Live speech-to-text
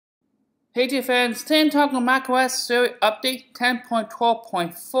Hey dear fans, today I'm talking about macOS Siri Update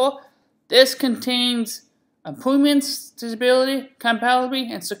 10.12.4. This contains improvements to stability, compatibility,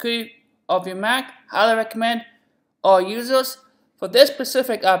 and security of your Mac. Highly recommend all users. For this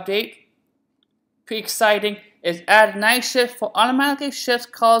specific update, pretty exciting, is add night shift for automatically shifts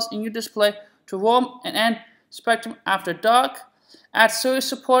calls in your display to roam and end spectrum after dark. Add Siri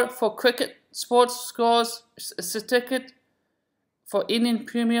support for cricket sports scores certificate for Indian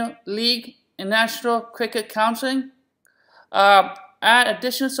Premier League and National Cricket Counseling. Add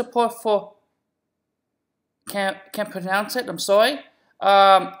additional support for can't pronounce it. I'm sorry.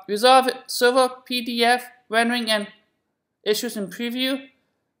 Resolve server PDF rendering and issues in preview.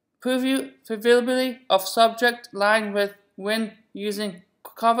 Preview availability of subject line when using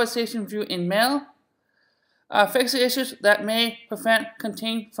conversation view in mail. Fix the issues that may prevent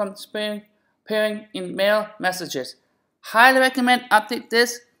content from appearing in mail messages. Highly recommend update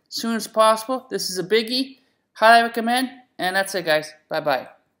this as soon as possible. This is a biggie. Highly recommend. And that's it, guys.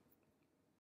 Bye-bye.